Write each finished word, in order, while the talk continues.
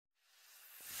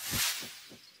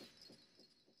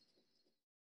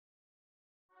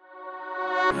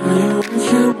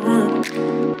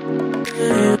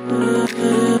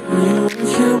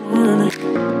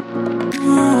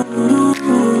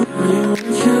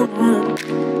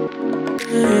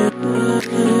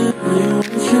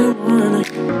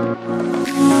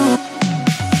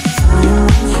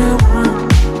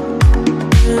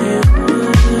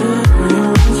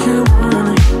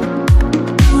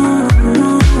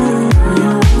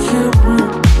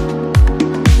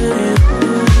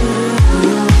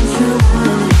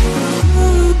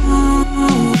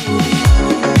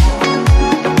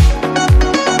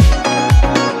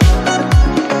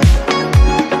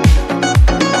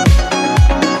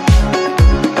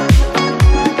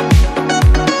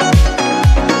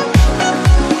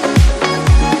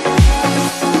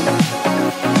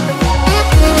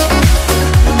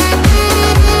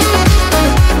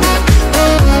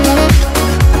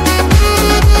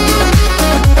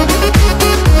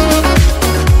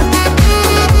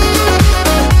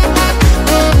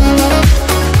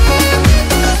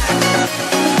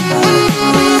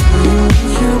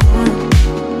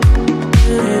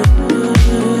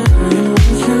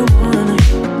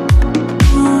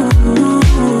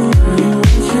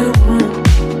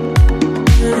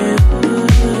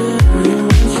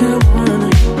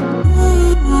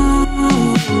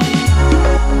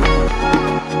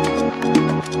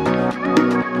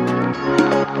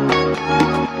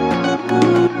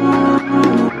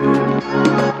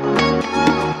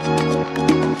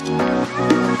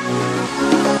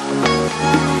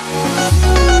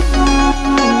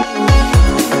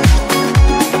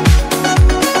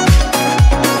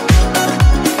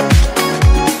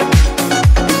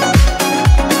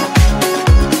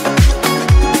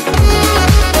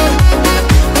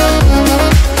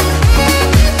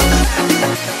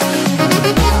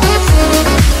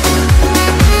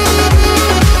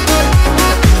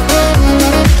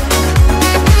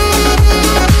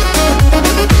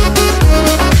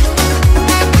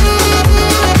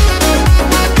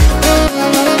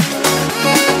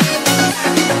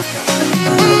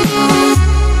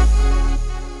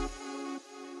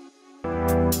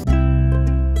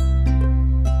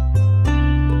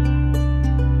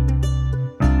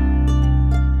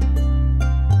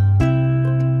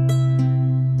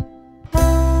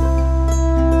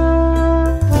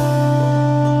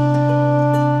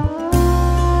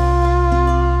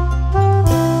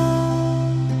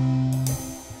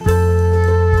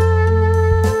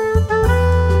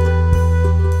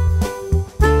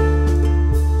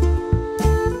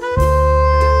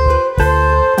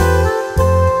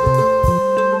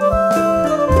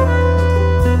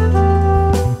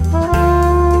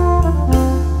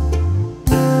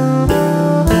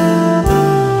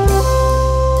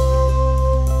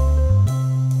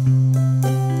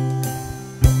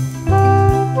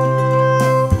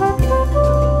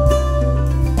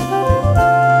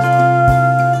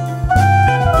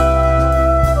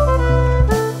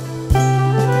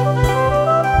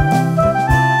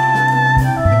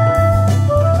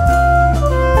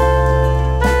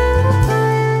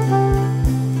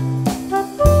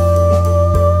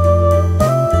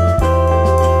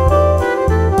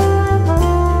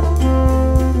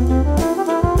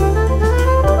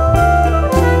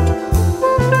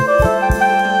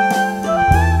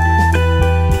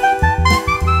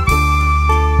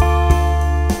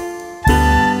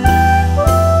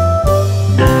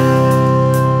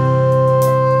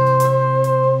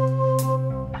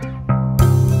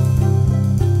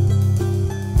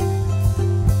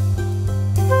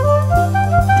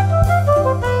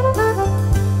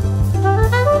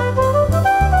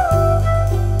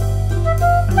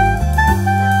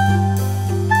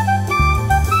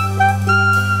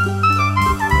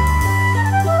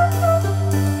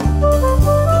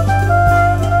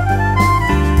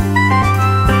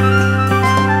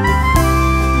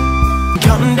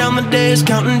days,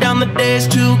 counting down the days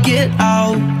to get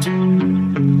out.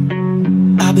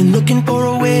 I've been looking for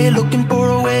a way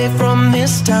from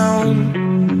this town.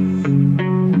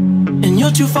 And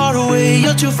you're too far away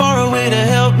to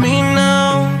help me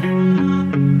now.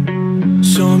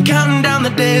 So I'm counting down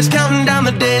the days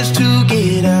to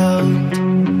get out.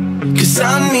 'Cause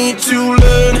I need to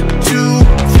learn to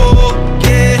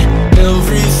forget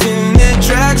everything that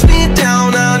drags me down.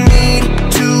 I need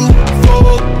to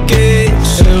forget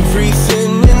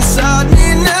everything inside me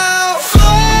now.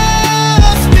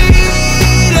 Full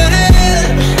speed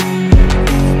ahead,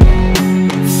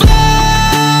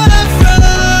 fly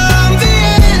from the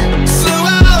end. So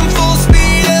I'm full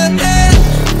speed ahead.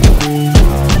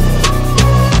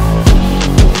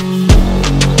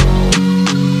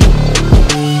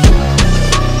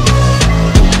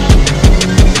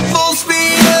 Full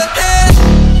speed ahead.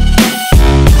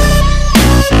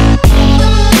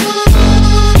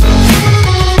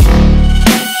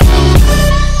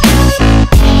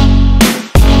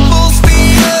 Full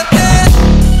speed ahead.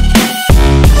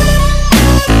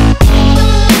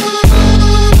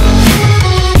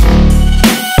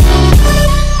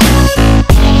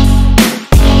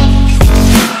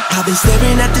 I've been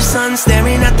staring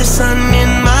at the sun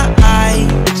in my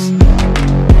eyes.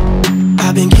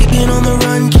 I've been keeping on the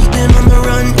run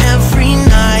every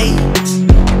night.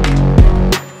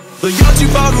 But you're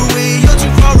too far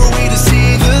away to see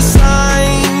the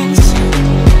signs.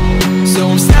 So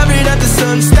I'm staring at the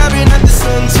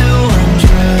sun till I'm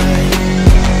dry.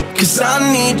 'Cause I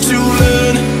need to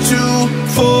learn to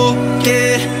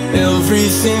forget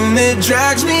everything that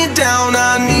drags me down.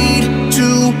 I need to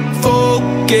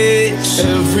forget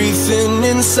everything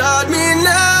inside me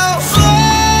now.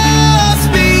 Full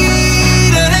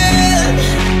speed ahead,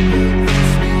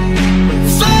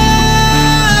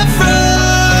 fly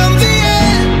from the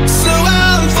end. So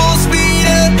I'm full speed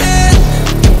ahead.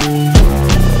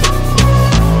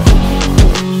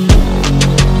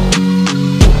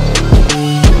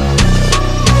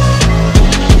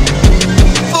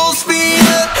 Full speed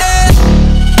ahead.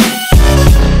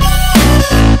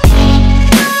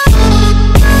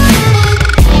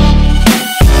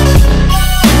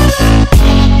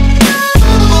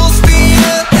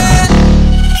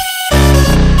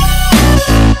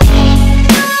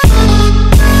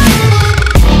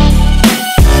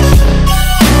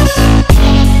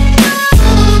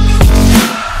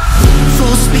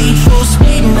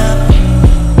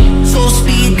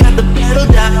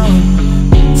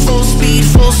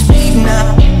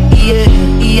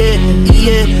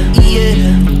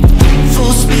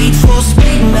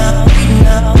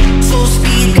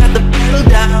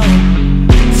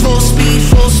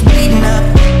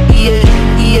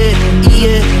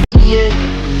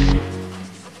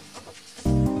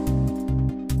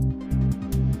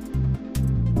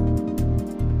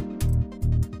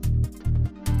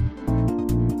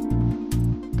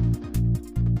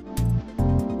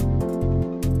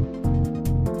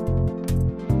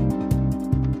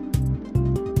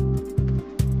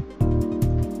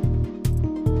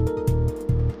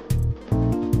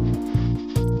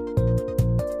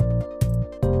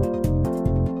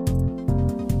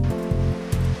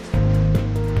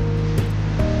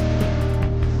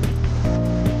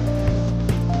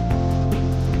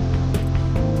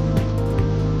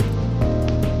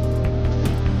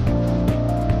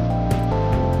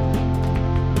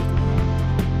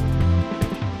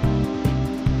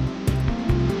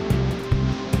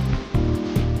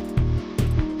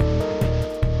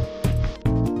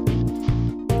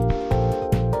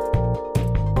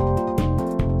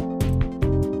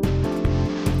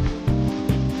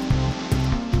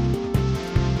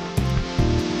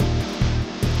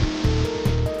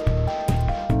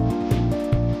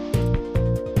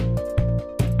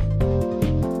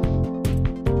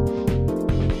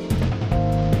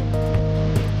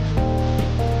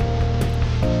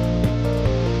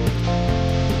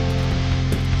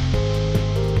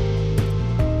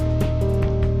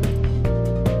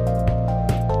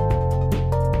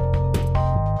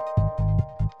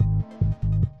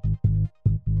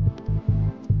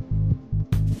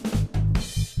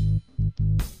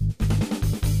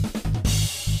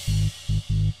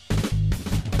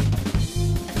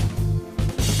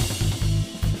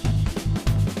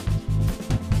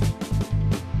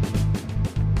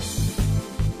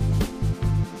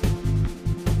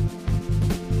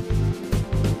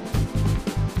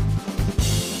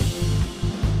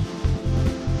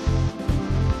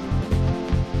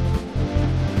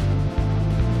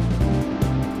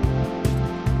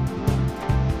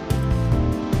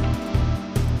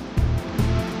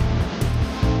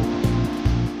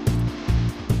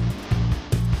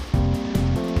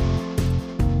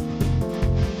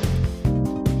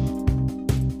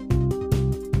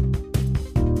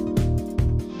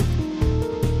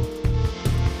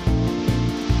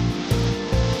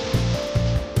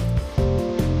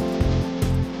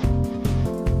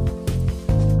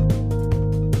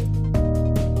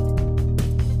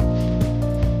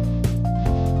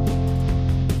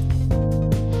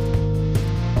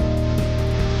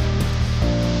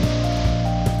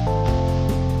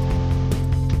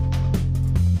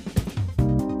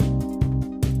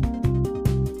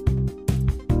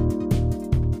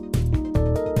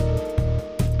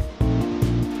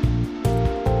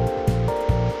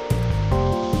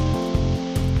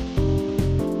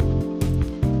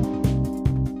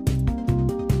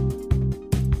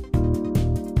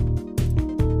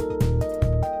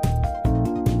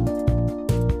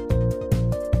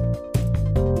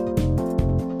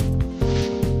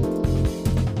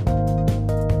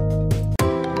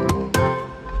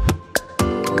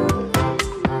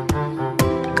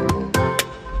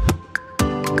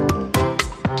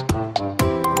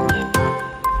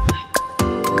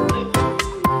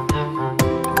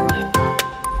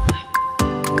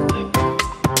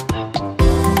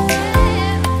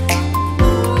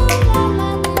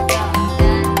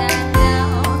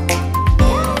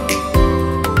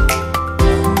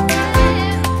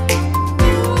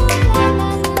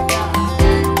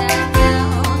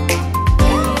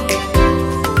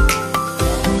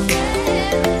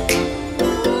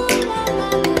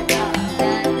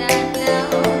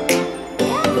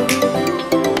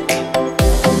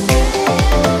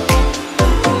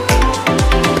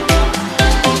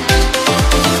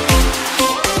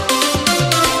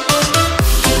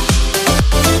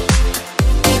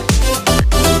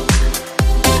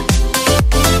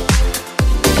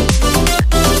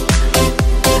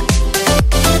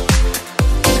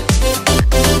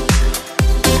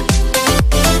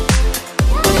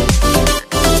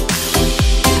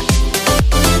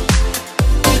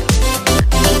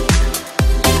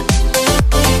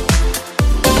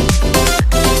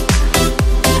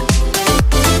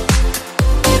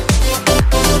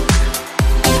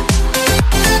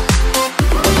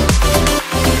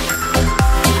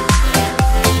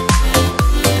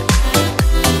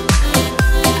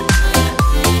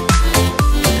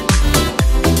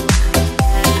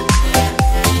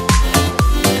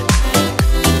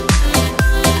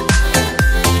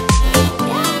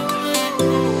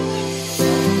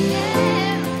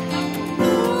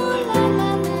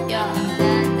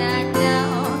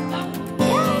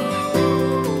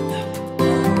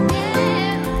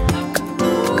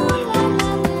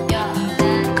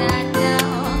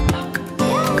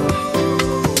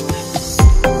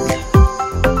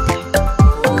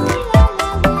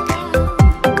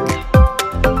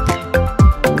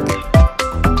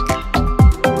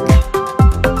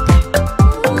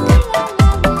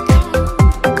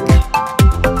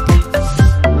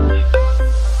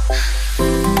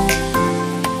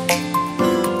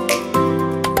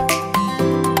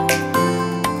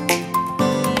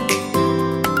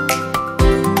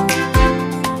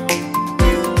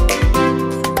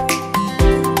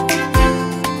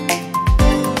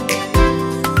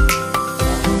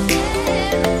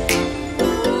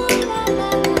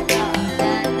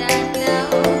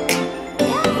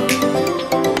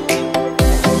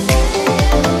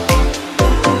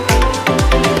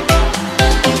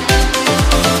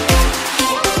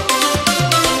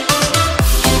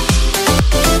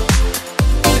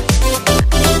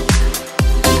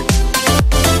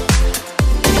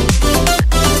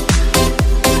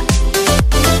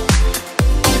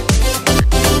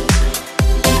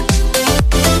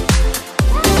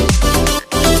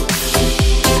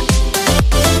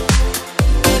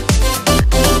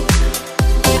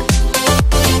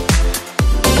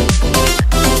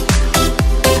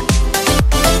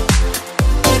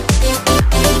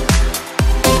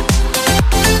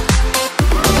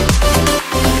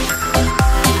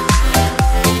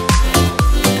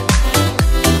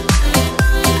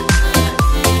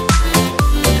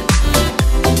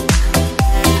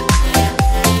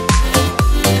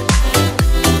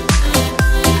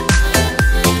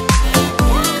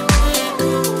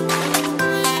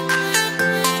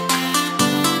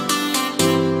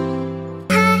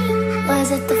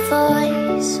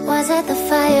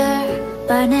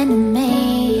 turning to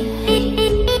me.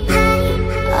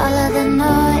 All of the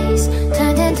noise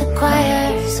turned into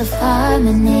choirs of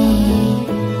harmony.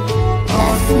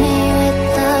 Left me with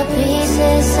the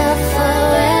pieces of